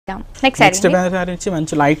Next sorry వచ్చి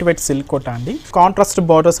మంచి light weight silk కోట అండి. కాంట్రాస్ట్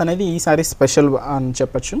బార్డర్స్ అనేది ఈ సారీ స్పెషల్ అని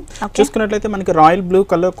చెప్పొచ్చు. చూసుకున్నట్లయితే మనకి royal blue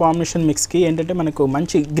colour combination mix కి ఏంటంటే మనకు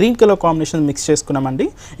మంచి గ్రీన్ కలర్ కాంబినేషన్ మిక్స్ చేసుకున్నామండి.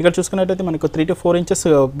 ఇక్కడ చూసుకున్నట్లయితే మనకు 3 to 4 inches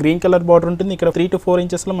green colour border ఉంటుంది. ఇక్కడ 3 to 4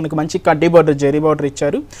 ఇంచెస్ లో మనకు మంచి కడ్డీ బార్డర్ జెరీ బార్డర్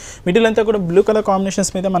ఇచ్చారు. మిడిల్ అంతా కూడా బ్లూ కలర్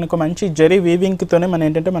కాంబినేషన్స్ మీద మనకు మంచి జెరీ వీవింగ్ తోనే మన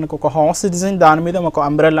ఏంటంటే మనకు ఒక హార్స్ డిజైన్, దాని మీద ఒక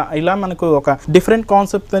అంబ్రెల్లా, ఇలా మనకు ఒక డిఫరెంట్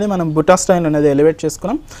కాన్సెప్ట్ తోనే మనం బుటా స్టైల్ అనేది ఎలివేట్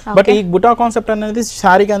చేసుకున్నాం. బట్ ఈ బుటా కాన్సెప్ట్ అనేది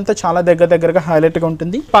శారీకి అంతా చాలా దగ్గరగా హైలైట్ గా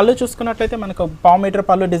ఉంటుంది. పళ్ళు చూసుకున్నట్లయితే మనకు 1/2 మీటర్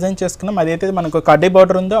పళ్ళు డిజైన్ చేసుకున్నాం. అదైతే మనకు కడ్డీ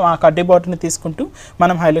బార్డర్ ఉందో ఆ కడ్డీ బార్డర్ ని తీసుకుంటూ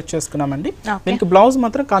మనం హైలైట్ చేసుకున్నామండి. దీనికి బ్లౌజ్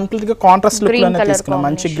మాత్రం కంప్లీట్ గా కాంట్రాస్ట్ లుక్ లోనే తీసుకున్నాం.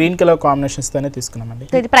 మంచి గ్రీన్ కలర్ కాంబినేషన్స్ తోనే తీసుకున్నామండి.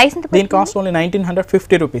 దీని కాస్ట్ ఓన్లీ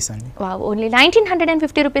 1950 రూపీస్ అండి. ఓన్లీ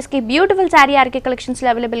 1950 రూపీస్ కి బ్యూటిఫుల్ సారీ ఆర్కే కలెక్షన్స్ లో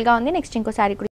అవైలబుల్ గా ఉంది. నెక్స్ట్ ఇంకో సారీ